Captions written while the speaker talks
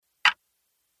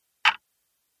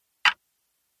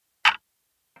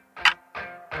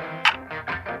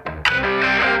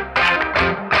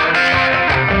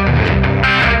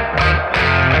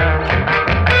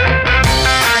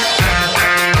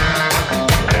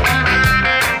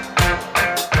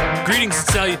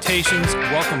salutations.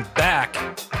 Welcome back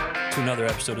to another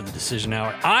episode of the Decision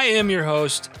Hour. I am your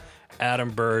host,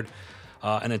 Adam Bird,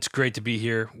 and it's great to be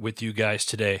here with you guys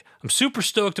today. I'm super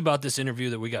stoked about this interview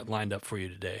that we got lined up for you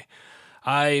today.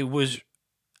 I would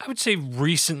say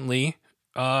recently,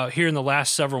 here in the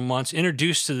last several months,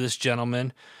 introduced to this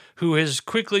gentleman who has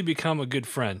quickly become a good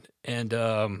friend. And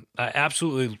I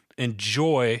absolutely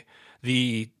enjoy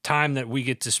the time that we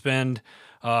get to spend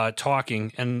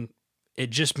talking. And it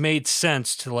just made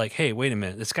sense to like, hey, wait a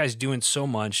minute, this guy's doing so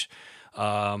much.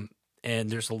 And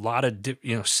there's a lot of,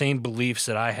 same beliefs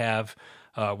that I have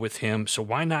with him. So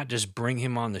why not just bring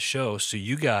him on the show so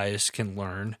you guys can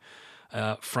learn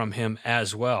from him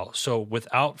as well. So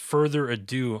without further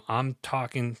ado, I'm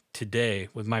talking today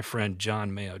with my friend,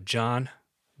 John Mayo. John,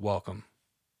 welcome.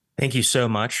 Thank you so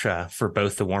much for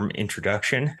both the warm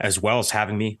introduction as well as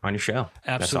having me on your show.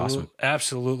 That's awesome.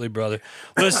 Absolutely, brother.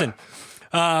 Listen,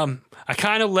 I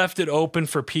kind of left it open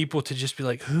for people to just be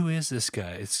like, who is this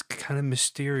guy? It's kind of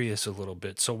mysterious a little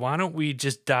bit. So why don't we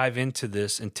just dive into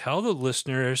this and tell the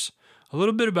listeners a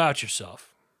little bit about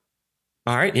yourself?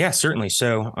 All right. Yeah, certainly.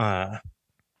 So I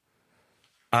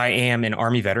am an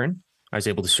Army veteran. I was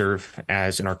able to serve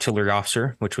as an artillery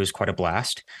officer, which was quite a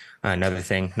blast. Another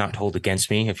thing not to hold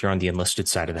against me if you're on the enlisted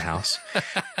side of the house.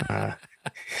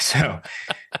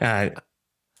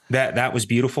 That was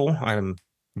beautiful. I'm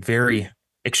very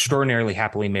extraordinarily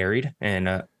happily married and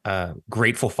a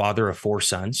grateful father of 4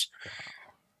 sons.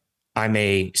 I'm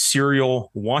a serial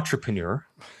wantrepreneur.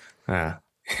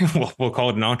 We'll call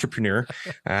it an entrepreneur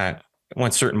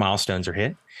once certain milestones are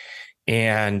hit.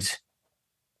 And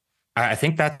I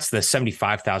think that's the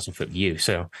 75,000 foot view.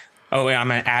 So, I'm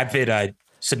an avid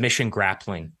submission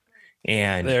grappling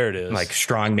and there it is, like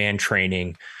strongman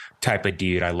training type of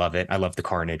dude. I love it. I love the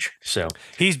carnage. So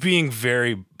he's being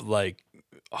very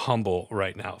humble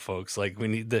right now, folks. Like we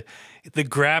need the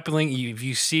grappling. If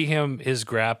you see him, his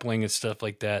grappling and stuff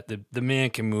like that, the man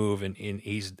can move and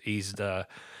he's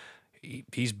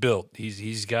built.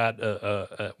 He's got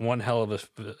a one hell of a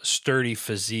sturdy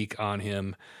physique on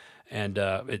him. And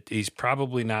he's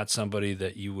probably not somebody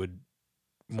that you would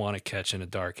want to catch in a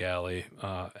dark alley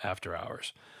after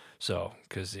hours. So,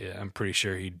 because I'm pretty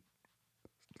sure he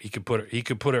could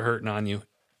put a hurting on you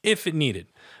if it needed.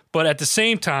 But at the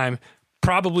same time,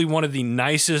 probably one of the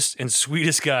nicest and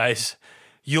sweetest guys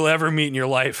you'll ever meet in your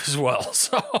life as well.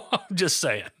 So I'm just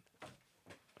saying.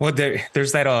 Well,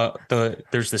 there's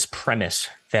this premise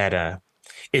that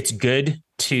it's good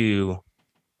to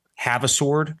have a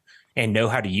sword and know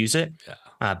how to use it,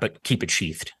 but keep it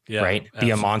sheathed, right? Absolutely.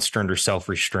 Be a monster under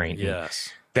self-restraint. Yes.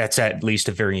 That's at least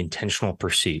a very intentional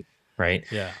pursuit, right?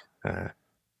 Yeah.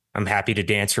 I'm happy to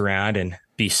dance around and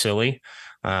be silly.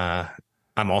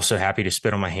 I'm also happy to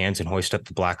spit on my hands and hoist up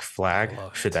the black flag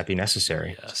should that be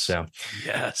necessary. Yes. So,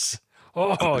 yes.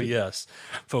 Oh, yes.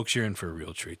 Folks, you're in for a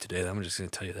real treat today. I'm just going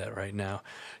to tell you that right now.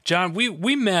 John,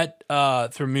 we met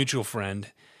through a mutual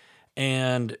friend,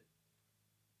 and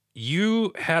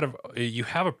you have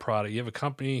a product, you have a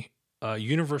company,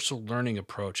 Universal Learning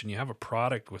Approach, and you have a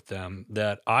product with them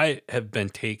that I have been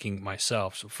taking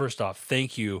myself. So first off,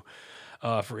 thank you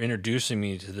for introducing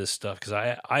me to this stuff, because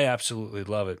I absolutely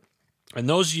love it. And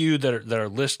those of you that are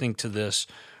listening to this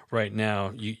right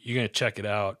now, you're going to check it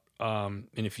out. And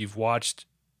if you've watched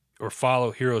or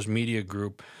follow Heroes Media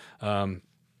Group, the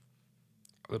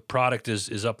product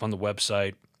is up on the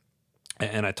website,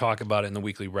 and I talk about it in the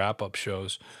weekly wrap-up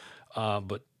shows.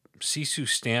 But Sisu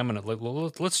Stamina,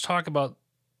 let's talk about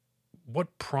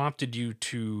what prompted you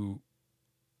to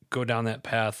go down that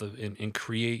path and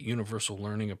create Universal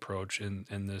Learning Approach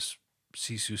and this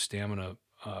Sisu Stamina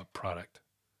product.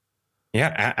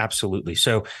 Yeah, absolutely.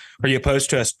 So are you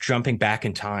opposed to us jumping back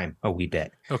in time a wee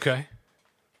bit? Okay.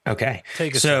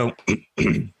 Take us. So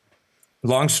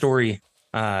long story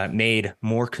made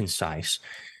more concise.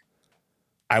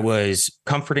 I was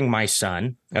comforting my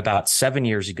son about 7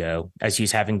 years ago as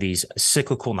he's having these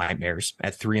cyclical nightmares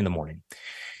at 3 a.m.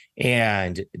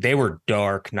 And they were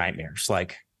dark nightmares,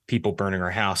 like people burning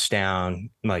our house down,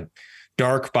 like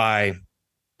dark by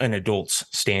an adult's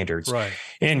standards. Right.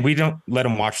 And we don't let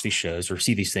him watch these shows or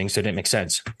see these things. So it didn't make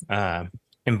sense. And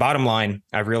bottom line,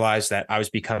 I realized that I was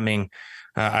becoming,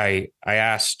 I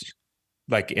asked,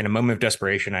 like in a moment of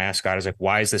desperation, I asked God, I was like,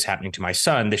 why is this happening to my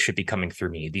son? This should be coming through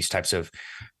me. These types of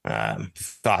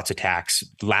thoughts, attacks,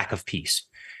 lack of peace.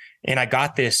 And I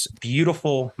got this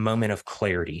beautiful moment of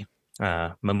clarity,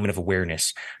 moment of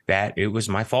awareness that it was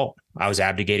my fault. I was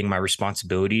abdicating my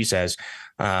responsibilities as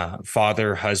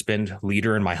father, husband,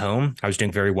 leader in my home. I was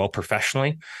doing very well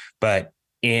professionally, but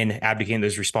in abdicating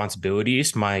those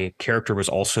responsibilities, my character was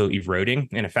also eroding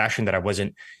in a fashion that I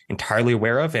wasn't entirely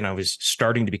aware of. And I was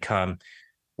starting to become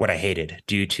what I hated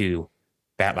due to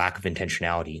that lack of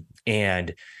intentionality.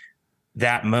 And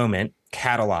that moment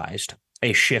catalyzed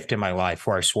a shift in my life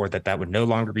where I swore that that would no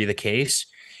longer be the case.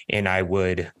 And I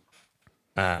would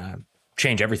uh,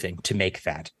 change everything to make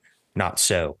that not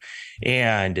so.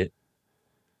 And,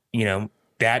 you know,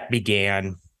 that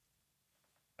began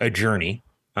a journey.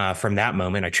 From that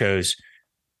moment, I chose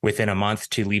within a month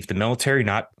to leave the military,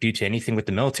 not due to anything with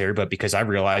the military, but because I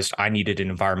realized I needed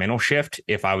an environmental shift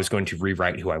if I was going to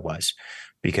rewrite who I was.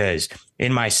 Because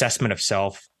in my assessment of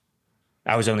self,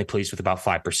 I was only pleased with about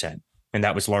 5%. And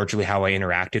that was largely how I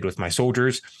interacted with my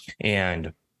soldiers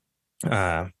and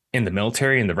in the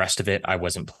military, and the rest of it I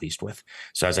wasn't pleased with.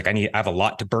 So I was like, I have a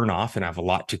lot to burn off and I have a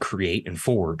lot to create and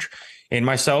forge in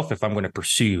myself if I'm going to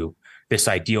pursue this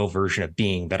ideal version of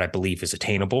being that I believe is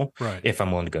attainable, Right. if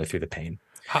I'm willing to go through the pain.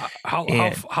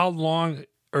 How long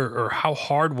or how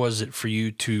hard was it for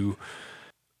you to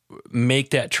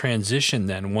make that transition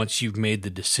then once you've made the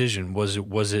decision? Was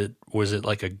it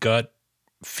like a gut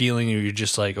feeling, or you're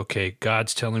just like, okay,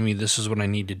 God's telling me this is what I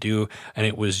need to do, and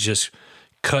it was just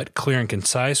cut, clear, and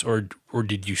concise, or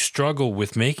did you struggle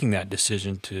with making that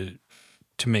decision to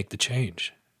make the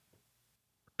change?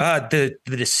 The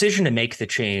decision to make the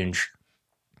change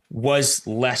was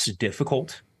less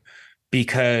difficult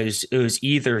because it was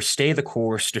either stay the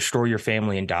course, destroy your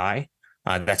family, and die.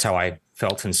 That's how I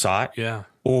felt and saw it. Yeah.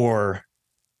 Or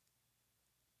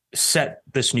set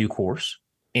this new course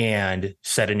and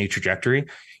set a new trajectory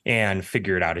and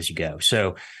figure it out as you go.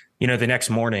 So, the next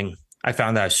morning, I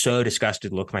found that I was so disgusted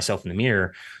to look myself in the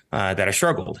mirror that I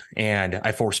struggled, and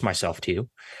I forced myself to.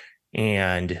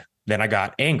 And then I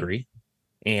got angry.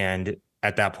 And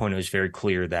at that point, it was very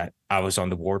clear that I was on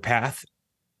the war path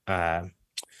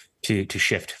to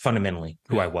shift fundamentally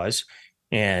who I was.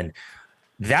 And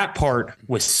that part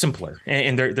was simpler.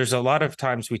 And there's a lot of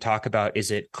times we talk about, is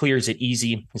it clear? Is it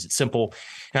easy? Is it simple?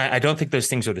 And I don't think those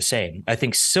things are the same. I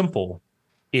think simple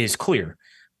is clear,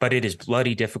 but it is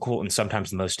bloody difficult and sometimes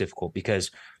the most difficult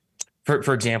because,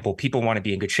 for example, people want to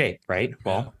be in good shape, right?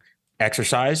 Well,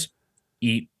 exercise,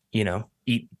 eat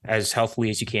as healthily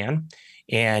as you can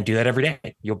and do that every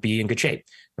day. You'll be in good shape,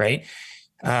 right?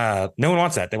 No one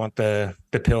wants that. They want the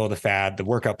pill, the fad, the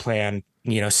workout plan,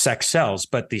 sex sells,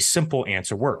 but the simple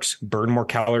answer works. Burn more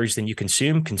calories than you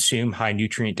consume high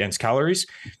nutrient dense calories,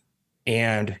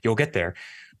 and you'll get there.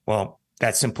 Well,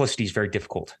 that simplicity is very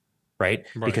difficult, right?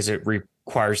 Because it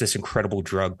requires this incredible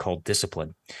drug called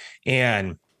discipline.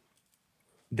 And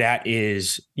that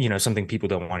is, something people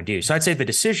don't want to do. So I'd say the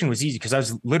decision was easy because I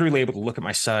was literally able to look at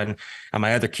my son, at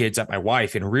my other kids, at my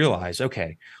wife, and realize,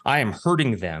 okay, I am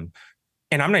hurting them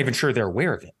and I'm not even sure they're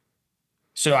aware of it.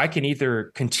 So I can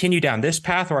either continue down this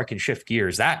path or I can shift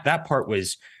gears. That part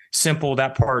was simple.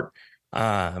 That part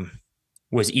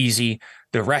was easy.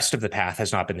 The rest of the path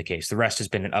has not been the case. The rest has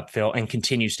been an uphill and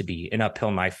continues to be an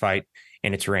uphill knife fight,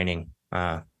 and it's raining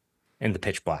in the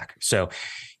pitch black. So,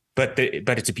 but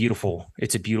it's a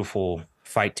beautiful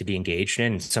fight to be engaged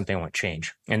in. It's something I want to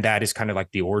change, and that is kind of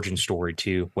like the origin story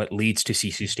to what leads to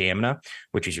Sisu Stamina,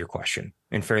 which is your question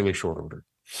in fairly short order.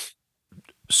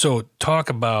 So talk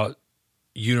about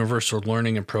universal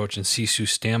learning approach and Sisu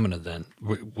Stamina then.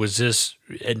 Was this,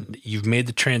 and you've made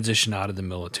the transition out of the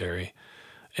military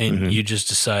and you just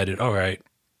decided, all right,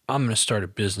 I'm going to start a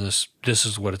business. This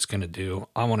is what it's going to do.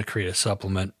 I want to create a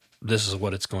supplement. This is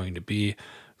what it's going to be.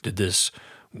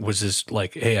 Was this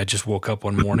like, hey, I just woke up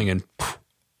one morning and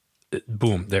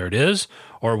boom, there it is?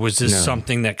 Or was this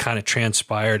something that kind of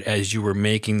transpired as you were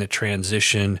making the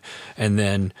transition and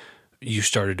then you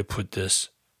started to put this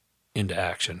into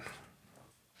action?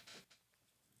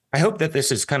 I hope that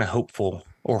this is kind of hopeful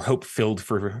or hope filled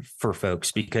for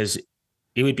folks, because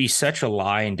it would be such a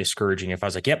lie and discouraging if I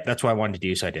was like, yep, that's what I wanted to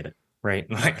do. So I did it. Right.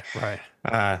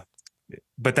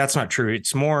 But that's not true.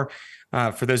 It's more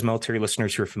for those military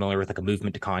listeners who are familiar with like a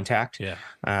movement to contact.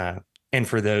 Yeah. And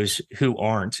for those who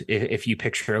aren't, if you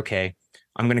picture, okay,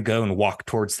 I'm going to go and walk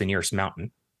towards the nearest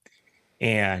mountain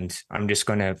and I'm just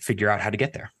going to figure out how to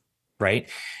get there. Right.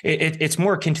 It's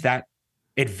more akin to that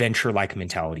adventure like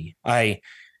mentality.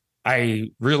 I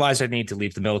realized I needed to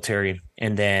leave the military,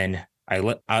 and then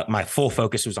my full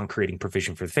focus was on creating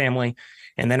provision for the family.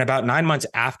 And then about 9 months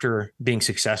after being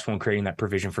successful in creating that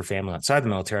provision for family outside the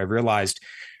military, I realized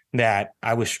that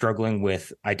I was struggling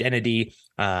with identity,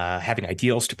 having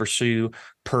ideals to pursue,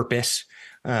 purpose.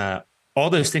 All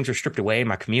those things were stripped away.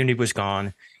 My community was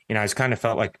gone. I just kind of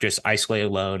felt like just isolated,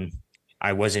 alone.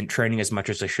 I wasn't training as much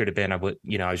as I should have been. I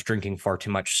was drinking far too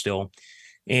much still.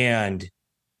 And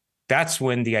that's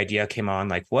when the idea came on,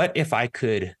 like, what if I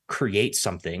could create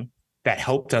something that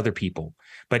helped other people,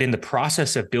 but in the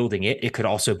process of building it, it could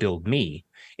also build me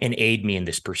and aid me in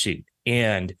this pursuit.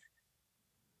 And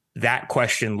that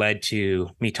question led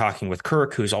to me talking with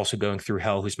Kirk, who's also going through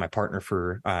hell, who's my partner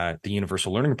for the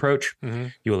Universal Learning Approach, Mm-hmm.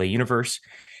 ULA Universe.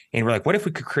 And we're like, what if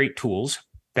we could create tools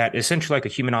that essentially like a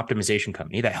human optimization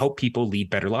company that help people lead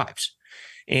better lives?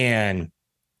 And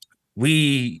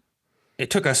it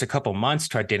took us a couple months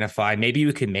to identify maybe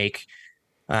we could make,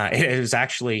 it was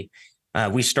actually,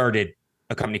 we started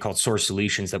a company called Source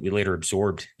Solutions that we later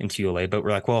absorbed into ULA, but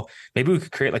we're like, well, maybe we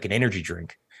could create like an energy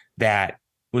drink that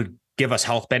would give us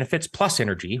health benefits plus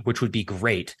energy, which would be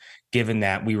great given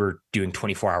that we were doing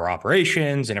 24-hour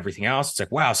operations and everything else. It's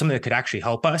like, wow, something that could actually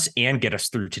help us and get us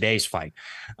through today's fight.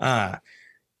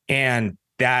 And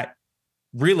that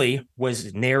really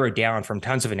was narrowed down from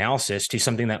tons of analysis to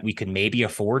something that we could maybe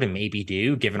afford and maybe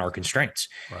do given our constraints.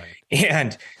 Right.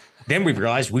 And then we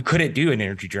realized we couldn't do an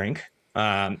energy drink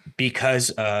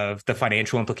because of the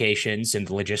financial implications and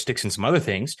the logistics and some other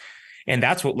things. And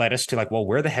that's what led us to like, well,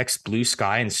 where the heck's blue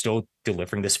sky and still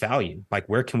delivering this value? Like,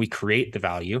 where can we create the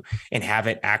value and have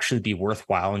it actually be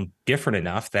worthwhile and different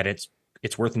enough that it's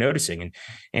worth noticing?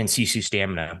 And Sisu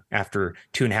Stamina, after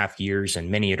 2.5 years and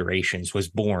many iterations, was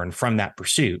born from that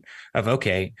pursuit of,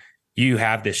 okay, you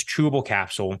have this chewable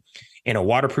capsule in a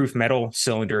waterproof metal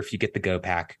cylinder if you get the Go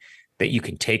Pack that you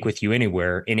can take with you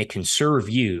anywhere, and it can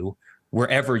serve you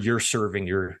wherever you're serving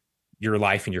your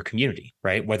life and your community,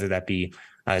 right? Whether that be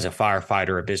as a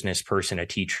firefighter, a business person, a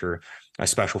teacher, a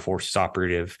special forces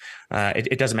operative,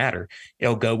 it doesn't matter.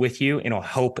 It'll go with you and it'll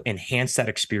help enhance that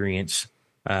experience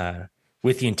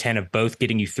with the intent of both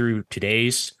getting you through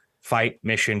today's fight,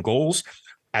 mission, goals,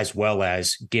 as well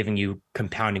as giving you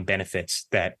compounding benefits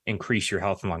that increase your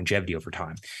health and longevity over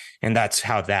time. And that's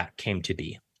how that came to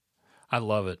be. I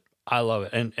love it. I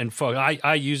love it. And fuck,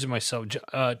 I use it myself.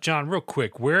 John, real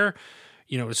quick, where,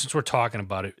 since we're talking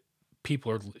about it,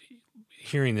 people are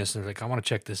hearing this and they're like, I want to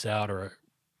check this out, or,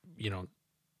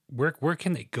 where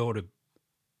can they go to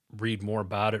read more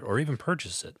about it or even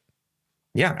purchase it?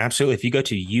 Yeah, absolutely. If you go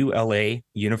to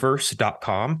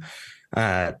ulauniverse.com,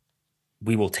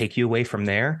 we will take you away from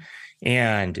there.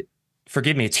 And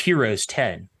forgive me, it's Heroes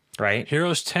 10, right?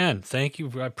 Heroes 10. Thank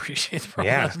you. I appreciate it.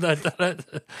 Yeah.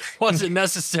 That wasn't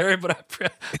necessary, but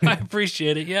I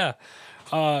appreciate it. Yeah.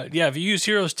 If you use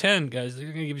Heroes 10, guys, they're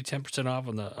going to give you 10% off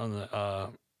on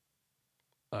the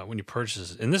when you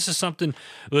purchase it. And this is something,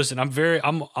 listen, I'm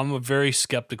a very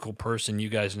skeptical person. You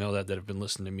guys know that have been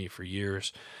listening to me for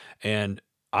years. And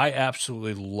I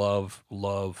absolutely love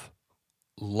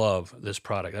this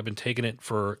product. I've been taking it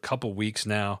for a couple weeks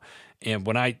now. And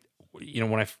when I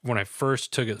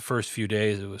first took it the first few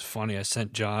days, it was funny. I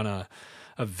sent John a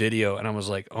video and I was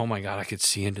like, oh my God, I could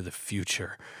see into the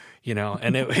future,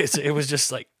 and it was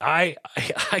just like, I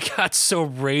got so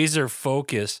razor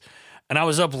focused. And I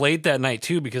was up late that night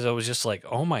too, because I was just like,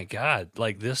 oh my God,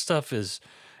 like this stuff it's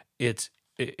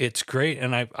great.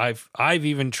 And I've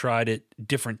even tried it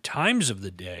different times of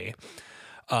the day,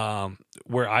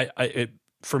 where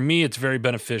for me, it's very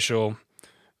beneficial,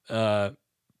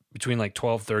 between like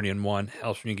 12:30 and 1,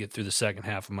 helps me get through the second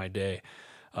half of my day.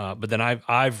 But then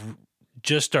I've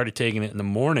just started taking it in the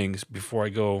mornings before I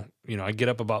go, I get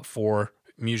up about 4,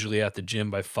 I'm usually at the gym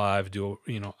by 5, do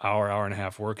a, hour and a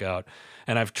half workout.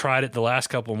 And I've tried it the last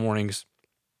couple of mornings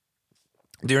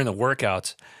during the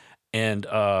workouts. And,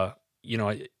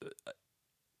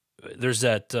 there's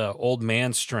that old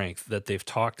man strength that they've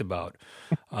talked about,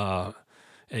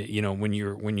 when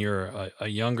you're a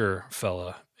younger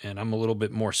fella, and I'm a little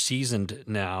bit more seasoned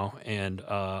now. And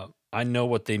I know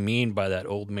what they mean by that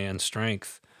old man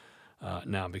strength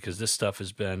now, because this stuff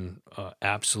has been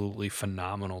absolutely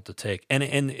phenomenal to take. And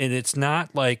it's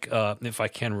not like, if I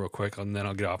can real quick, and then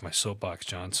I'll get off my soapbox,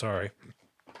 John, sorry.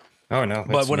 Oh no,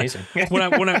 that's amazing.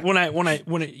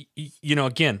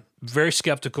 Again, very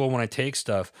skeptical when I take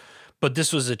stuff, but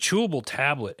this was a chewable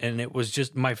tablet, and it was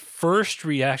just my first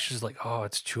reaction is like, oh,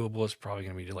 it's chewable. It's probably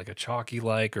going to be like a chalky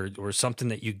like, or something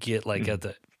that you get like at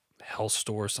the health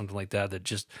store or something like that. That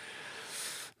just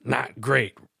not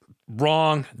great.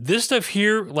 Wrong. This stuff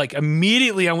here, like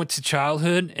immediately I went to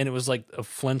childhood, and it was like a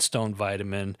Flintstone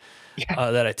vitamin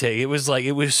that I take. It was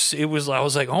I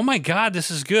was like, oh my God, this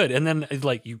is good. And then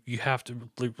like you have to,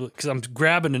 because I'm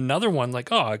grabbing another one,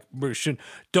 like, oh, I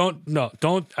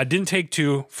didn't take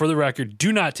 2, for the record.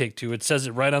 Do not take 2. It says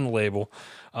it right on the label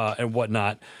and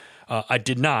whatnot. I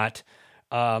did not.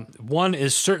 1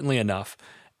 is certainly enough.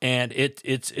 And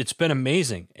it's been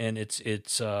amazing, and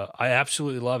I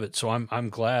absolutely love it. So I'm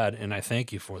glad, and I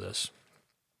thank you for this.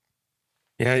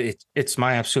 Yeah, it's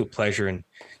my absolute pleasure. And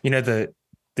the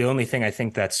only thing I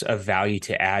think that's of value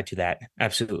to add to that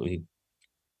absolutely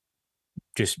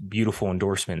just beautiful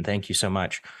endorsement, thank you so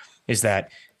much, is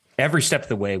that every step of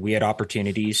the way we had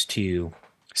opportunities to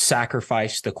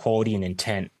sacrifice the quality and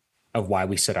intent of why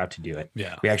we set out to do it.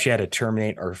 Yeah. We actually had to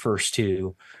terminate our first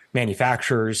two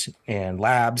manufacturers and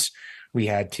labs. We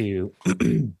had to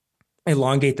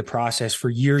elongate the process for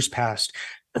years past,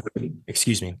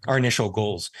 excuse me, our initial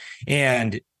goals.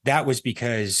 And that was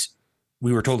because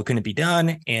we were told it couldn't be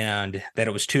done and that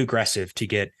it was too aggressive to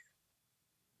get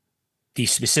the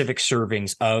specific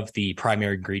servings of the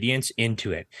primary ingredients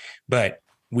into it. But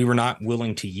we were not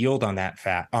willing to yield on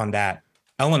that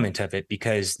element of it,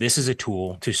 because this is a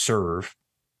tool to serve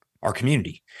our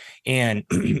community. And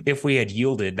if we had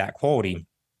yielded that quality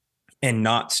and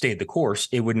not stayed the course,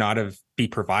 it would not have be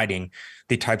providing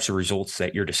the types of results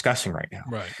that you're discussing right now.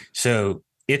 Right. So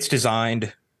it's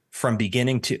designed from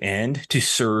beginning to end to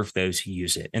serve those who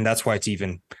use it. And that's why it's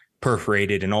even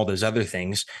perforated and all those other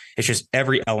things. It's just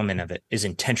every element of it is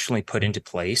intentionally put into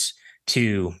place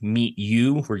to meet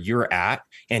you where you're at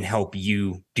and help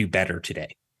you do better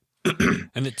today.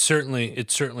 And it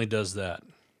certainly does that,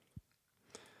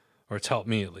 or it's helped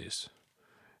me at least.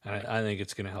 And I think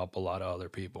it's going to help a lot of other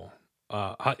people.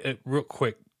 Real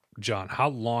quick, John, how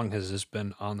long has this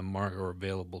been on the market or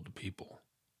available to people?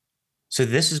 So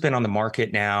this has been on the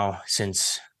market now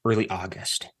since early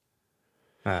August.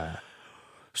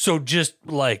 So just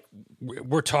like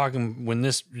we're talking when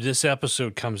this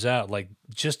episode comes out, like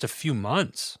just a few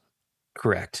months.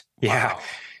 Correct. Wow.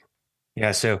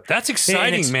 Yeah. So That's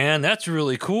exciting, man. That's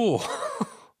really cool.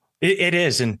 it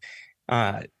is. And,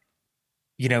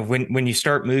 when you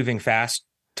start moving fast,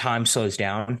 time slows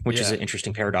down, which is Yeah. an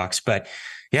interesting paradox. But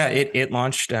yeah, it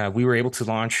launched. We were able to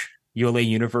launch ULA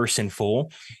Universe in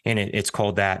full, and it's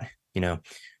called that,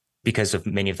 because of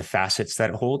many of the facets that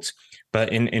it holds.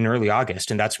 But in early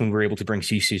August, and that's when we were able to bring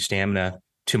Sisu Stamina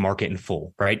to market in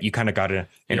full, right? You kind of got an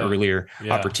earlier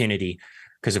opportunity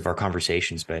because of our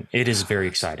conversations, but it is very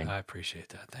exciting. I appreciate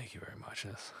that. Thank you very much.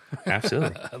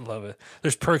 Absolutely. I love it.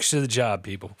 There's perks to the job,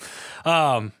 people.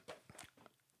 John,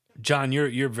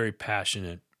 you're a very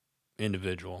passionate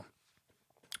individual.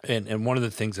 And one of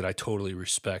the things that I totally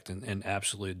respect and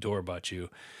absolutely adore about you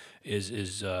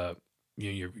is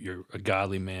you're a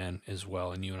godly man as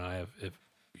well, and you and I have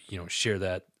share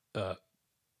that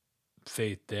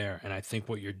faith there. And I think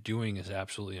what you're doing is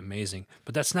absolutely amazing.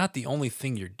 But that's not the only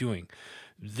thing you're doing.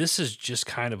 This is just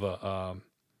kind of a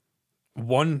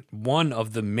one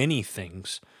of the many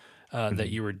things that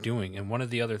you were doing. And one of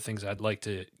the other things I'd like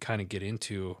to kind of get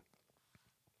into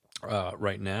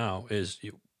right now is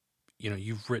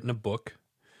you've written a book,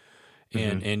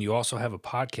 and you also have a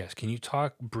podcast. Can you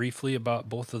talk briefly about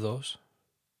both of those?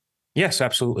 Yes,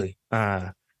 absolutely.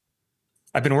 I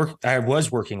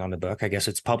was working on the book. I guess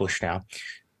it's published now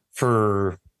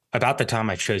for about the time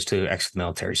I chose to exit the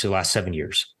military. So the last 7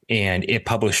 years, and it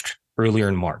published earlier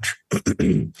in March.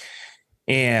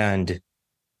 And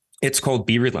it's called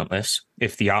Be Relentless.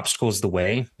 If the obstacle is the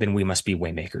way, then we must be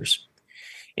waymakers.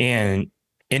 And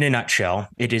in a nutshell,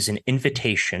 it is an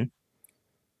invitation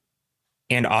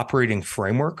and operating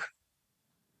framework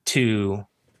to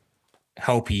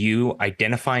help you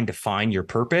identify and define your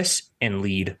purpose and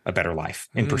lead a better life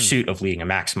in pursuit of leading a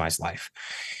maximized life.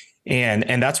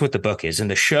 And that's what the book is. And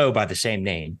the show by the same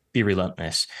name, Be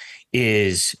Relentless,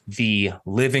 is the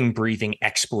living, breathing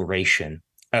exploration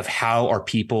of how are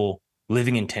people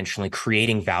living intentionally,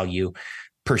 creating value,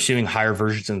 pursuing higher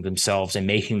versions of themselves, and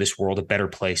making this world a better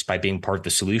place by being part of the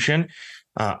solution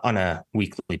on a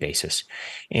weekly basis.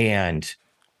 And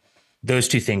those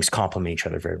two things complement each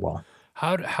other very well.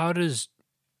 How does,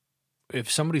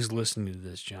 if somebody's listening to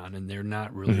this, John, and they're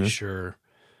not really sure,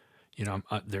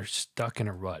 they're stuck in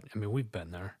a rut. I mean, we've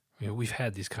been there. We've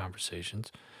had these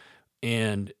conversations,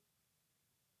 and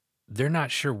they're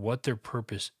not sure what their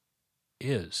purpose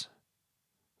is.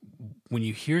 When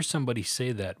you hear somebody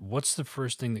say that, what's the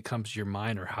first thing that comes to your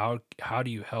mind, or how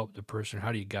do you help the person?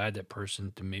 How do you guide that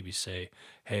person to maybe say,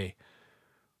 hey,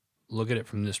 look at it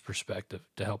from this perspective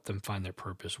to help them find their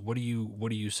purpose? What do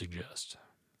you suggest?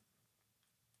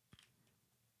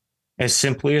 As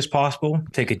simply as possible,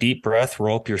 take a deep breath,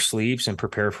 roll up your sleeves, and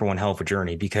prepare for one hell of a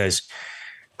journey, because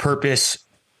purpose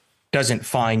doesn't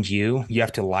find you. You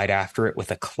have to light after it with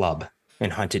a club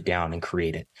and hunt it down and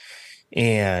create it.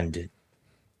 And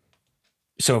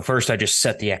so first, I just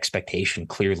set the expectation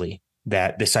clearly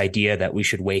that this idea that we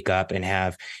should wake up and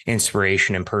have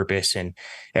inspiration and purpose and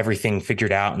everything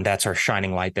figured out, and that's our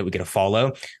shining light that we get to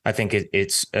follow. I think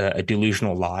it's a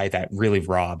delusional lie that really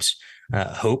robs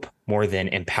hope more than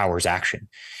empowers action.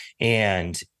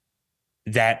 And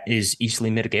that is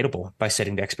easily mitigatable by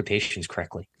setting the expectations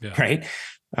correctly. Yeah. Right.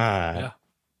 Yeah.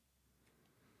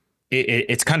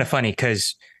 It's kind of funny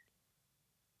because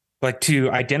like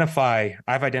I've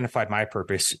identified my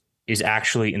purpose is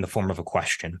actually in the form of a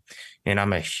question. And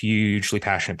I'm a hugely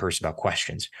passionate person about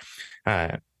questions.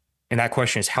 Uh, and that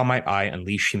question is, how might I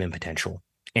unleash human potential?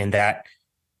 And that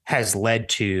has led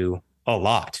to a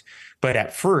lot. But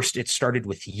at first, it started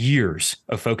with years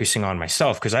of focusing on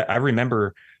myself. Because I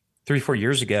remember 3, 4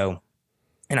 years ago,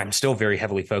 and I'm still very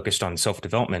heavily focused on self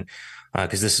development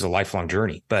because this is a lifelong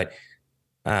journey. But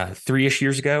 3-ish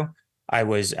years ago, I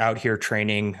was out here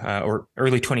training, or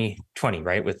early 2020,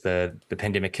 right, with the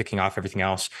pandemic kicking off everything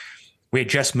else. We had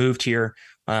just moved here.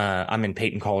 I'm in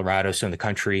Peyton, Colorado, so in the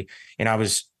country, and I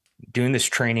was doing this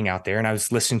training out there, and I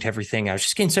was listening to everything. I was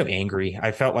just getting so angry.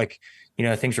 I felt like,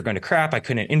 things were going to crap. I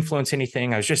couldn't influence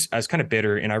anything. I was kind of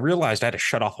bitter, and I realized I had to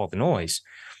shut off all the noise.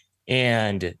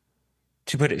 And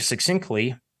to put it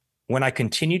succinctly, when I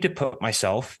continued to put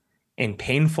myself in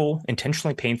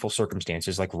intentionally painful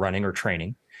circumstances like running or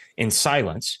training in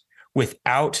silence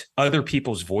without other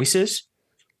people's voices,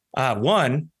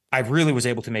 one, I really was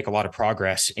able to make a lot of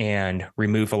progress and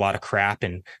remove a lot of crap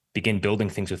and begin building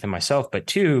things within myself. But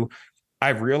two, I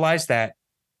realized that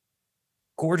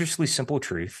gorgeously simple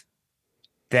truth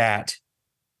that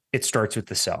it starts with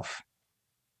the self,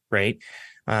 right?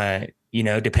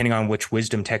 Depending on which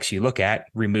wisdom text you look at,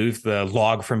 remove the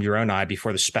log from your own eye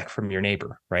before the speck from your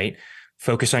neighbor, right?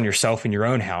 Focus on yourself in your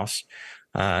own house,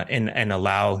 and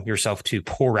allow yourself to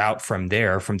pour out from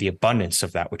there, from the abundance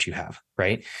of that which you have,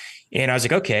 right? And I was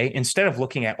like, okay, instead of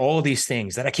looking at all of these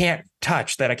things that I can't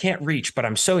touch, that I can't reach, but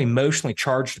I'm so emotionally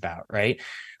charged about, right?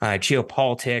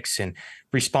 Geopolitics and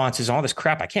responses, all this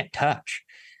crap I can't touch,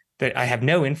 that I have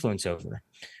no influence over.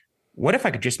 What if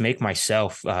I could just make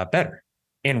myself better?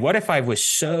 And what if I was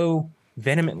so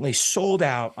vehemently sold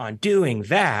out on doing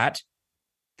that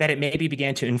it maybe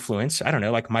began to influence, I don't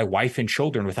know, like my wife and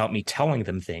children without me telling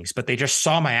them things, but they just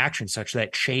saw my actions such that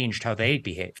it changed how they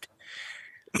behaved.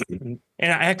 And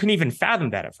I couldn't even fathom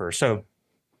that at first. So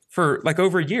for like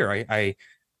over a year,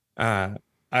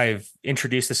 I've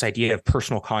introduced this idea of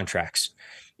personal contracts.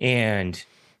 And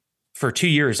for 2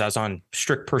 years, I was on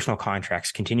strict personal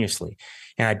contracts continuously.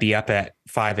 And I'd be up at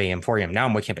 5 a.m., 4 a.m. Now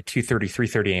I'm waking up at 2:30,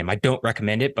 3:30 a.m. I don't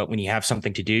recommend it, but when you have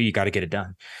something to do, you got to get it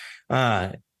done.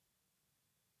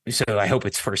 So I hope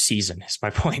it's for a season, is my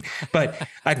point. But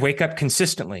I'd wake up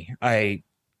consistently. I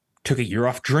took a year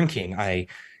off drinking. I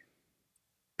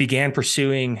began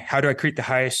pursuing, how do I create the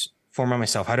highest form of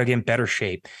myself? How do I get in better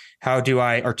shape? How do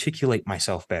I articulate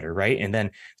myself better? Right. And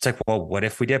then it's like, well, what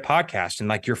if we did a podcast? And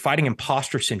like, you're fighting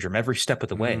imposter syndrome every step of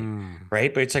the way.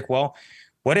 Right. But it's like, well,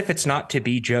 what if it's not to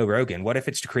be Joe Rogan? What if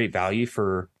it's to create value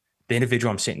for the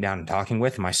individual I'm sitting down and talking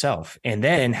with, myself, and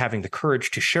then having the courage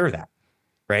to share that?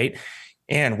 Right.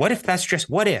 And what if that's just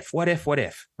what if,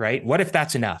 right? What if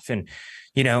that's enough? And,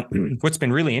 what's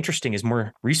been really interesting is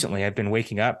more recently, I've been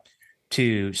waking up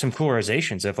to some cool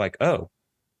realizations of like, oh,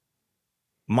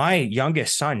 my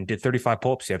youngest son did 35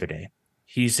 pull-ups the other day.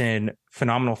 He's in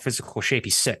phenomenal physical shape.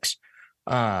 He's 6.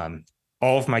 All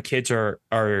of my kids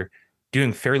are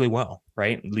doing fairly well,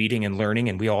 right? Leading and learning.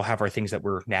 And we all have our things that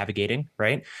we're navigating,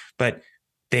 right? But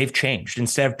they've changed.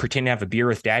 Instead of pretending to have a beer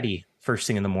with daddy first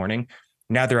thing in the morning,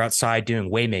 now they're outside doing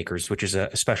Waymakers, which is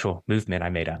a special movement I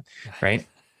made up, right?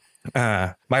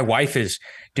 My wife is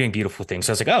doing beautiful things.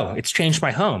 So I was like, oh, it's changed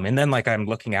my home. And then like I'm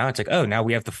looking out, it's like, oh, now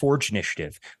we have the Forge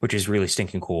Initiative, which is really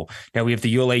stinking cool. Now we have the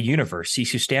ULA Universe,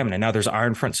 Sisu Stamina. Now there's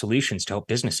Ironfront Solutions to help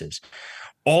businesses,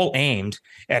 all aimed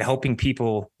at helping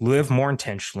people live more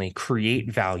intentionally, create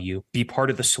value, be part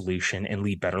of the solution, and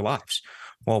lead better lives.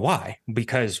 Well, why?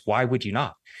 Because why would you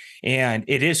not? And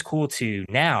it is cool to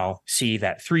now see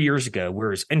that 3 years ago, where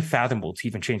it was unfathomable to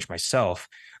even change myself,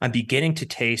 I'm beginning to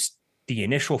taste the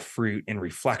initial fruit and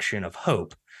reflection of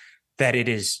hope that it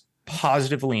is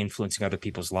positively influencing other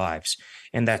people's lives.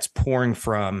 And that's pouring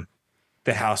from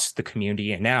the house, the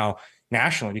community, and now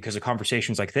nationally because of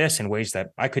conversations like this in ways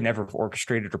that I could never have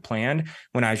orchestrated or planned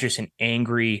when I was just an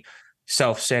angry,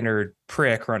 self-centered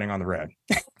prick running on the road.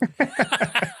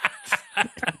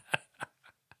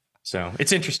 So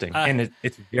it's interesting and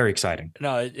it's very exciting.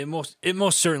 No, it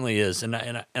most certainly is, and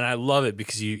I love it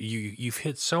because you've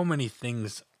hit so many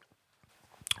things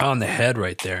on the head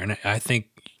right there, and I think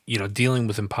dealing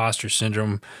with imposter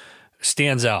syndrome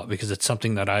stands out because it's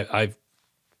something that I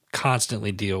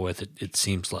constantly deal with. It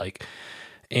seems like,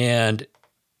 and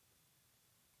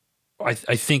I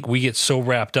think we get so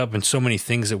wrapped up in so many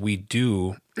things that we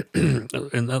do. And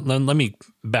let me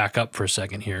back up for a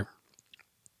second here.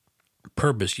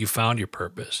 Purpose. You found your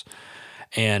purpose.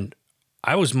 And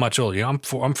I was much older. I'm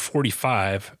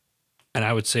 45, and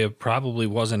I would say it probably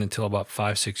wasn't until about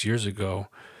 5, 6 years ago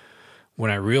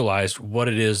when I realized what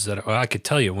it is that well, I could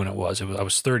tell you when it was. I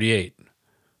was 38.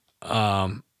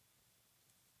 I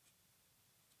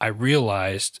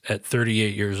realized at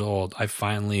 38 years old, I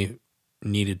finally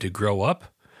needed to grow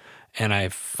up, and I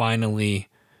finally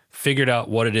figured out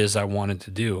what it is I wanted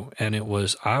to do. And it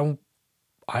was I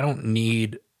don't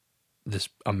need this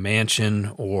a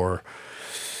mansion or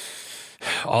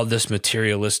all this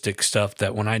materialistic stuff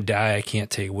that when I die I can't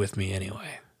take with me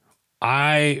anyway.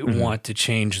 I Mhm. want to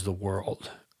change the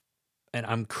world, and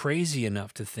I'm crazy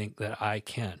enough to think that I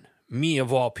can. Me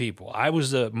of all people,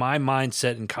 my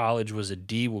mindset in college was a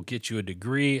D will get you a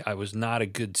degree. I was not a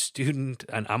good student,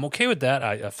 and I'm okay with that.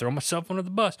 I throw myself under the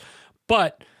bus,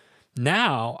 but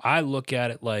now I look at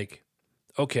it like,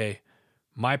 okay,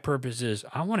 my purpose is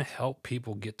I want to help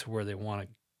people get to where they want to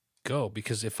go,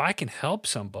 because if I can help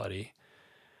somebody,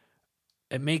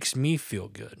 it makes me feel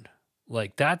good.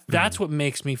 Like that's Mhm. what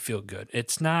makes me feel good.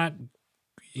 It's not,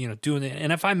 doing it.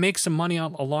 And if I make some money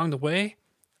along the way,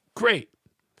 great.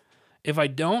 If I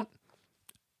don't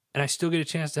and I still get a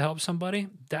chance to help somebody,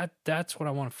 that's what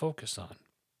I want to focus on.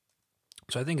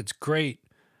 So I think it's great,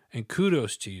 and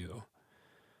kudos to you,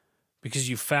 because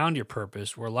you found your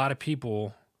purpose where a lot of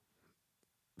people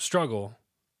struggle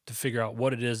to figure out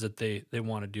what it is that they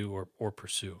want to do or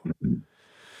pursue.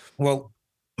 Well,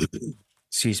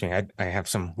 excuse me, I have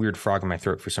some weird frog in my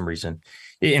throat for some reason.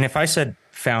 And if I said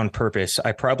found purpose,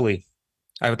 I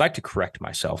would like to correct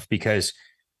myself because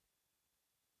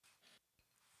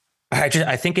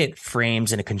I think it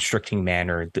frames in a constricting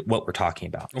manner what we're talking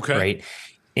about, Okay. right?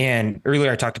 And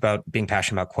earlier I talked about being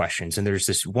passionate about questions, and there's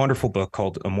this wonderful book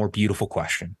called A More Beautiful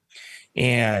Question.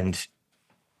 And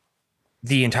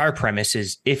the entire premise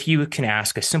is if you can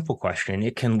ask a simple question,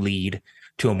 it can lead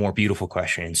to a more beautiful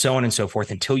question, and so on and so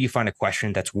forth until you find a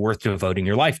question that's worth devoting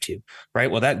your life to, right?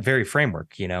 Well, that very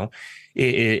framework,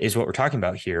 is what we're talking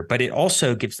about here. But it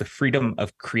also gives the freedom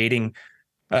of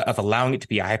of allowing it to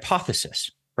be a hypothesis,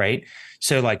 right?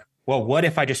 So, like, well, what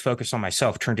if I just focus on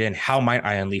myself, turned in, how might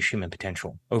I unleash human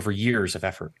potential over years of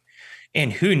effort?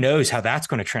 And who knows how that's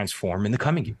going to transform in the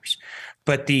coming years.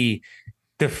 But the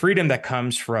freedom that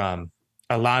comes from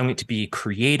allowing it to be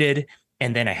created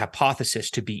and then a hypothesis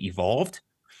to be evolved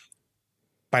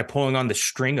by pulling on the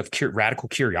string of radical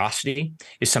curiosity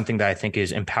is something that I think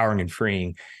is empowering and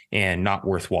freeing and not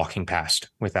worth walking past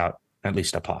without at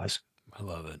least a pause. I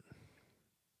love it.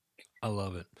 I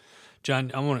love it.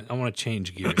 John, I want to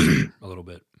change gears here a little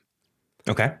bit.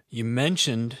 Okay. You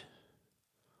mentioned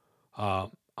uh,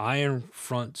 Iron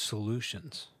Front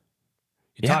Solutions.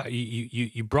 Yeah,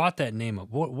 You brought that name up.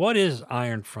 What is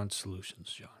Iron Front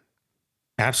Solutions, John?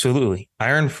 absolutely.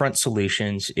 Iron Front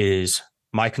Solutions is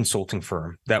my consulting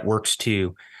firm that works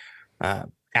to uh,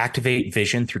 activate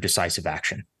vision through decisive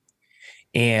action.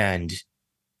 And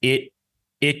it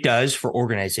it does for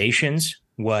organizations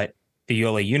what the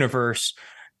ULA Universe,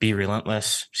 Be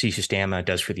Relentless, C Systema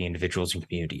does for the individuals and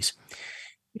communities.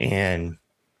 And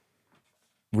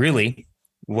really,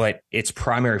 what its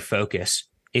primary focus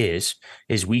is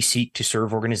we seek to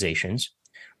serve organizations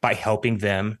by helping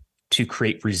them to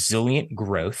create resilient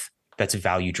growth that's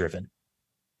value driven.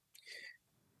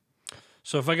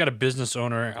 So if I got a business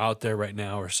owner out there right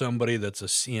now, or somebody that's a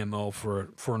CMO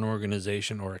for an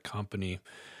organization or a company,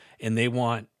 and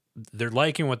they're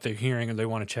liking what they're hearing and they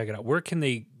want to check it out, where can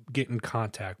they get in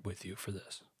contact with you for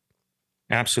this?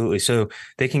 Absolutely. So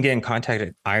they can get in contact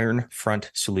at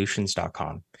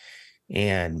ironfrontsolutions.com.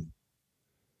 And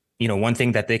one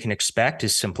thing that they can expect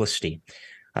is simplicity.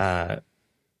 Uh,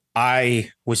 I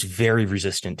was very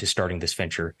resistant to starting this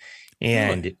venture, Really?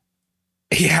 and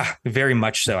yeah, very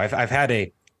much so.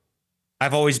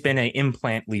 I've always been an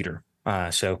implant leader.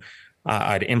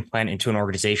 I'd implant into an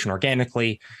organization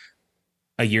organically,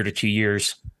 a year to 2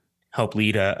 years, help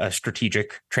lead a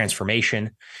strategic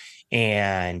transformation,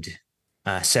 and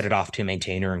set it off to a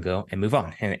maintainer and go and move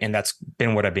on. And that's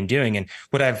been what I've been doing. And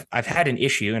what I've had an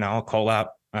issue, and I'll call out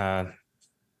the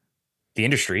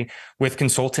industry with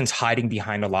consultants hiding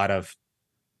behind a lot of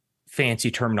fancy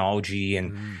terminology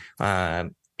and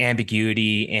Mm.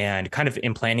 ambiguity and kind of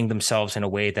implanting themselves in a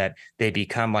way that they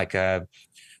become like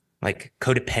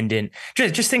codependent,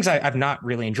 just things I've not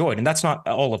really enjoyed. And that's not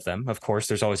all of them. Of course,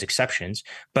 there's always exceptions,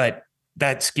 but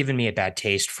that's given me a bad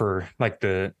taste for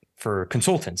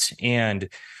consultants. And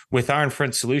with Iron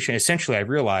Front Solution, essentially, I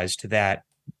realized that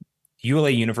ULA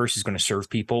Universe is going to serve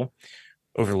people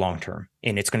over the long term,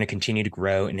 and it's going to continue to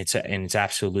grow, and it's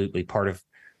absolutely part of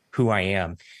who I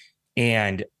am.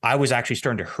 And I was actually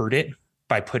starting to hurt it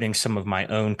by putting some of my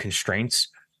own constraints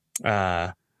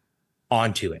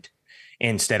onto it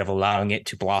instead of allowing it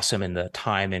to blossom in the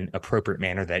time and appropriate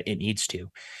manner that it needs to.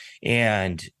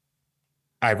 And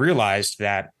I realized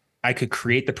that I could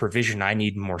create the provision I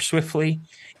need more swiftly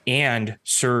and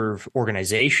serve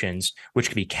organizations, which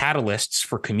could be catalysts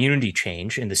for community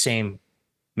change in the same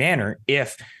manner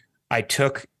if I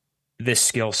took this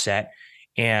skill set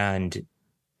and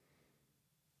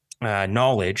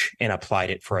knowledge and applied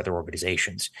it for other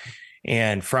organizations.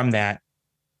 And from that,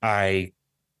 I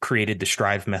created the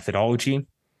Strive methodology,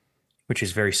 which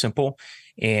is very simple,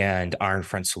 and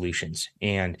Ironfront Solutions.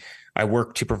 And I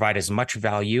work to provide as much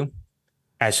value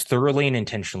as thoroughly and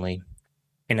intentionally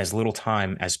in as little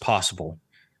time as possible.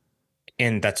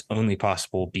 And that's only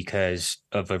possible because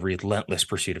of a relentless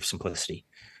pursuit of simplicity.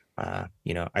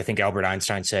 I think Albert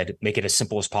Einstein said, make it as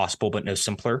simple as possible, but no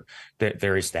simpler.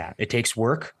 There is that. It takes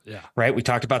work, right? We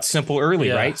talked about simple early,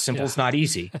 right? Simple is not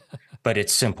easy, but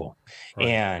it's simple. Right.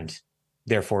 And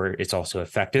therefore it's also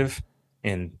effective.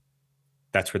 And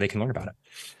that's where they can learn about it.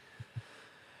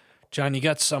 John, you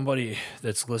got somebody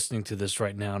that's listening to this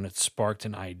right now and it sparked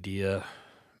an idea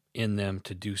in them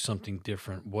to do something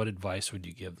different. What advice would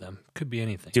you give them? Could be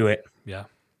anything. Do it. Yeah.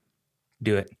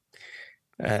 Do it.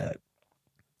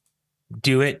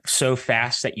 Do it so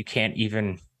fast that you can't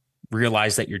even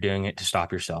realize that you're doing it to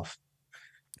stop yourself.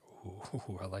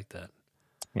 Ooh, I like that.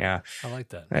 Yeah. I like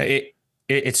that.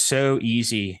 It's so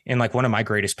easy. And like one of my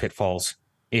greatest pitfalls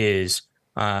is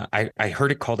I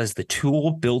heard it called as the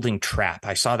tool building trap.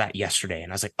 I saw that yesterday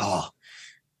and I was like, oh,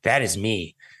 that is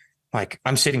me. Like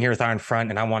I'm sitting here with Ironfront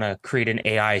and I want to create an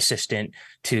AI assistant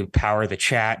to power the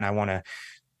chat. And I want to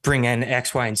bring in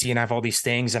X, Y, and Z. And I have all these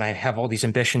things and I have all these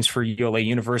ambitions for ULA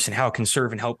Universe and how it can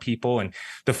serve and help people and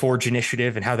the Forge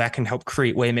initiative and how that can help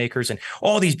create waymakers and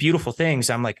all these beautiful things.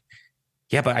 I'm like,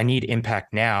 yeah, but I need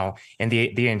impact now. And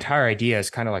the entire idea is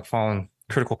kind of like following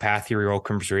critical path theory or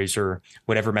Occam's razor,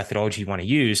 whatever methodology you want to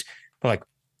use. But like,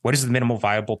 what is the minimal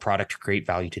viable product to create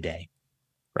value today?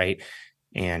 Right.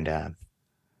 And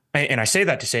I say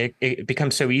that to say it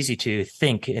becomes so easy to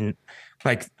think. And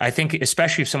like, I think,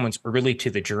 especially if someone's early to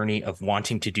the journey of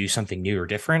wanting to do something new or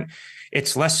different,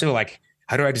 it's less so like,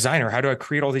 how do I design or how do I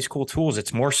create all these cool tools?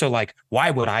 It's more so like,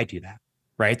 why would I do that?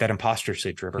 Right. That imposter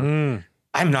syndrome.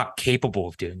 I'm not capable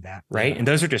of doing that. Right. Yeah. And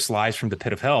those are just lies from the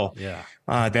pit of hell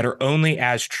that are only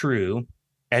as true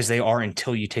as they are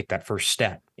until you take that first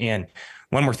step. And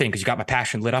one more thing, because you got my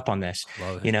passion lit up on this,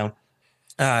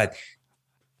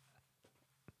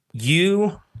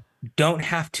 you don't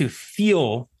have to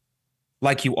feel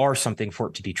like you are something for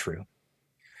it to be true.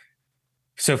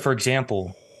 So for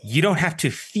example, you don't have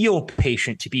to feel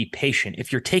patient to be patient.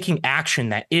 If you're taking action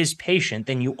that is patient,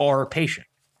 then you are patient.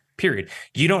 Period.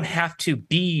 You don't have to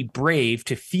be brave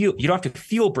to feel, you don't have to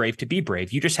feel brave to be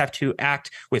brave. You just have to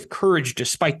act with courage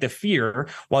despite the fear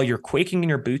while you're quaking in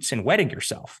your boots and wetting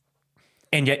yourself.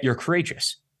 And yet you're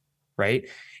courageous, right?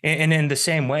 And in the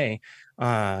same way,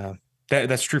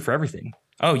 that's true for everything.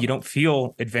 Oh, you don't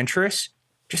feel adventurous?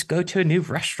 Just go to a new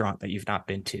restaurant that you've not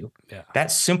been to. Yeah.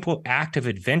 That simple act of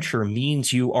adventure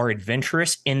means you are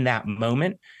adventurous in that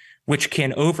moment, which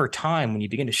can over time, when you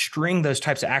begin to string those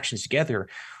types of actions together,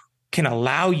 can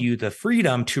allow you the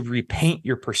freedom to repaint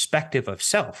your perspective of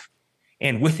self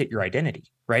and with it your identity,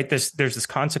 right? There's this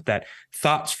concept that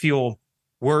thoughts fuel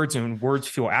words and words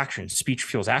fuel action, speech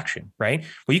fuels action, right?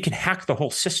 Well, you can hack the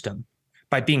whole system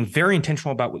by being very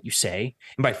intentional about what you say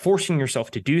and by forcing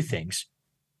yourself to do things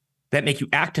that make you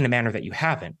act in a manner that you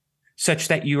haven't, such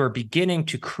that you are beginning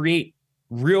to create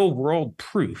real world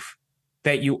proof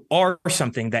that you are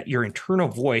something that your internal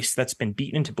voice that's been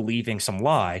beaten into believing some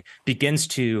lie begins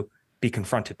to be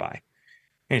confronted by.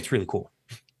 And it's really cool.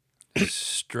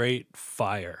 Straight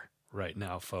fire right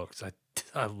now, folks.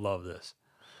 I love this.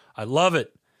 I love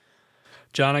it.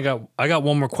 John, I got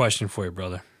one more question for you,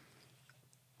 brother.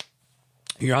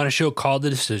 You're on a show called The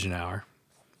Decision Hour.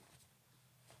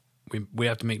 We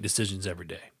have to make decisions every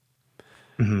day.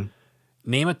 Mm-hmm.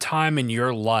 Name a time in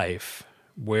your life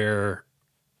where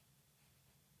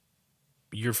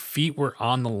your feet were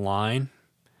on the line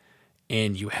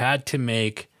and you had to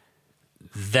make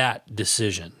that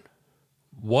decision.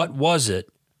 What was it,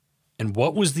 and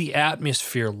what was the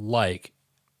atmosphere like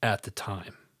at the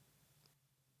time?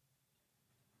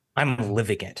 I'm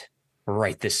living it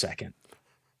right this second.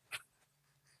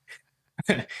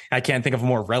 I can't think of a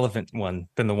more relevant one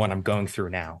than the one I'm going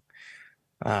through now.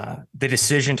 The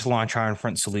decision to launch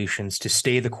Ironfront Solutions, to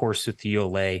stay the course with the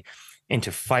ULA, and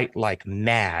to fight like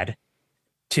mad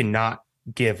to not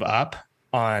give up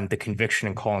on the conviction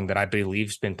and calling that I believe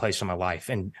has been placed on my life.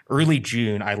 In early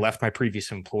June, I left my previous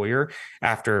employer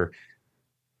after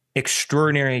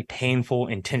extraordinary, painful,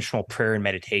 intentional prayer and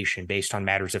meditation based on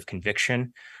matters of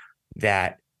conviction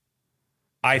that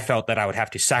I felt that I would have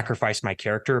to sacrifice my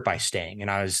character by staying. And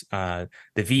I was the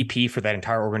VP for that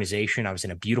entire organization. I was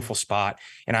in a beautiful spot,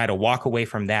 and I had to walk away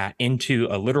from that into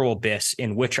a literal abyss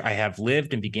in which I have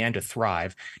lived and began to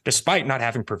thrive despite not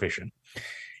having provision.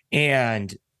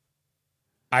 And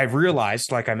I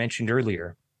realized, like I mentioned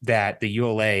earlier, that the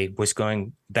ULA was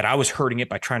that I was hurting it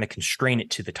by trying to constrain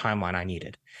it to the timeline I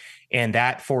needed. And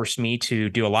that forced me to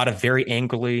do a lot of very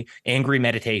angry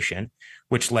meditation,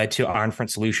 which led to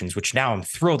Ironfront Solutions, which now I'm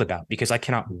thrilled about because I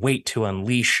cannot wait to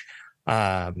unleash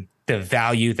the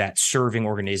value that serving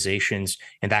organizations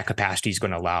in that capacity is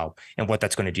going to allow and what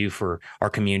that's going to do for our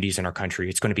communities and our country.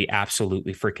 It's going to be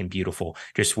absolutely freaking beautiful.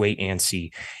 Just wait and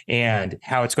see. And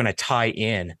how it's going to tie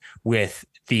in with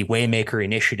the Waymaker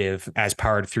initiative as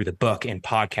powered through the book and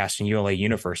podcast and ULA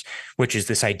universe, which is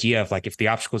this idea of like, if the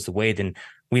obstacle is the way, then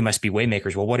we must be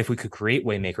waymakers. Well, what if we could create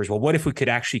waymakers? Well, what if we could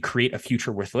actually create a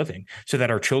future worth living so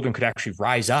that our children could actually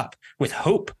rise up with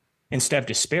hope instead of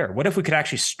despair? What if we could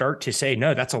actually start to say,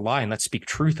 no, that's a lie, and let's speak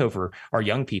truth over our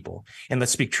young people, and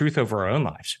let's speak truth over our own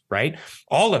lives, right?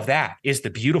 All of that is the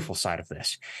beautiful side of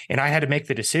this. And I had to make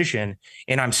the decision,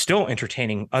 and I'm still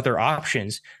entertaining other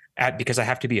options because I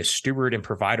have to be a steward and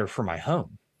provider for my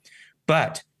home.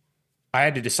 But I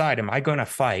had to decide, am I going to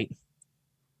fight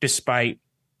despite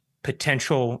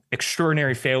potential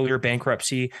extraordinary failure,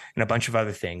 bankruptcy, and a bunch of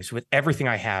other things with everything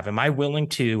I have? Am I willing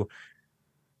to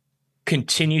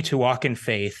continue to walk in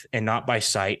faith and not by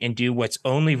sight and do what's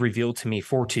only revealed to me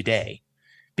for today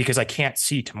because I can't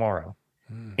see tomorrow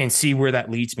and see where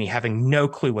that leads me, having no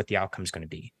clue what the outcome is going to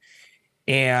be?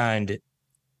 And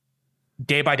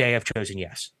day by day, I've chosen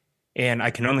yes. And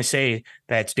I can only say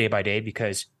that it's day by day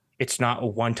because it's not a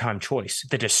one-time choice.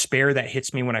 The despair that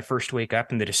hits me when I first wake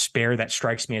up and the despair that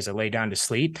strikes me as I lay down to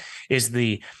sleep is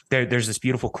there's this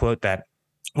beautiful quote that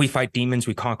we fight demons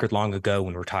we conquered long ago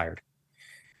when we're tired.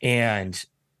 And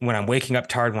when I'm waking up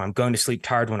tired, when I'm going to sleep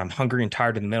tired, when I'm hungry and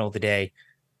tired in the middle of the day,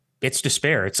 it's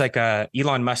despair. It's like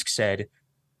Elon Musk said,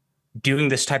 doing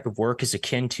this type of work is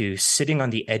akin to sitting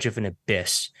on the edge of an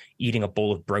abyss, eating a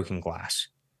bowl of broken glass.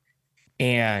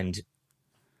 And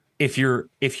if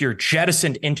you're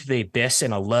jettisoned into the abyss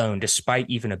and alone, despite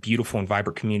even a beautiful and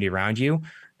vibrant community around you,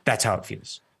 that's how it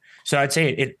feels. So I'd say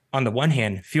it on the one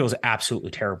hand feels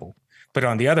absolutely terrible, but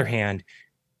on the other hand,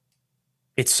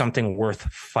 it's something worth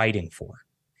fighting for,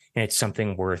 and it's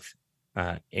something worth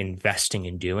investing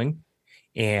in doing.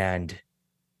 And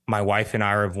my wife and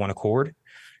I are of one accord,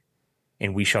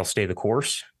 and we shall stay the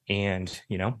course. And,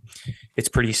 it's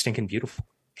pretty stinking beautiful.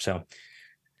 So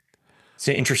it's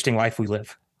an interesting life we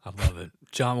live. I love it.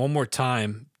 John, one more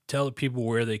time, tell the people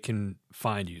where they can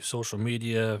find you. Social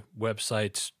media,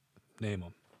 websites, name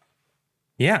them.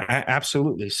 Yeah,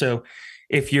 absolutely. So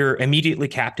if you're immediately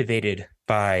captivated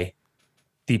by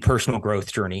the personal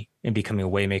growth journey in becoming a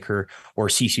waymaker or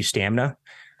Sisu stamina,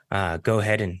 go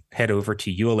ahead and head over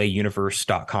to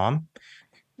ulauniverse.com.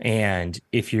 And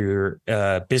if you're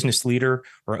a business leader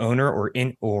or owner or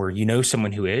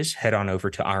someone who is, head on over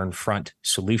to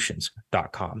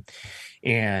ironfrontsolutions.com.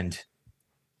 And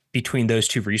between those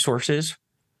two resources,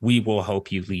 we will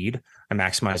help you lead a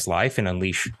maximized life and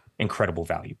unleash incredible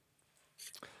value.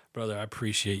 Brother, I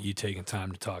appreciate you taking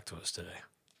time to talk to us today.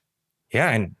 Yeah.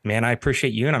 And man, I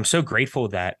appreciate you. And I'm so grateful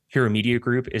that Hero Media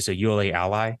Group is a ULA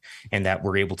ally and that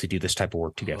we're able to do this type of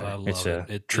work together. I love it's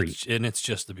a treat. And it's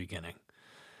just the beginning.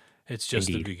 It's just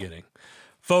the beginning.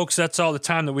 Folks, that's all the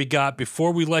time that we got.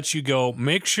 Before we let you go,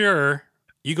 make sure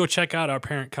you go check out our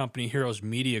parent company, Heroes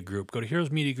Media Group. Go to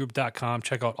heroesmediagroup.com.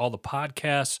 Check out all the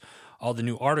podcasts, all the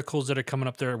new articles that are coming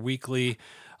up there weekly.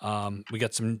 We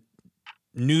got some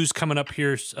news coming up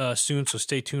here soon, so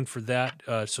stay tuned for that.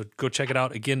 So go check it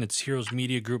out. Again, it's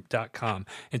heroesmediagroup.com.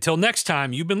 Until next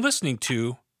time, you've been listening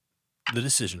to The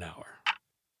Decision Hour.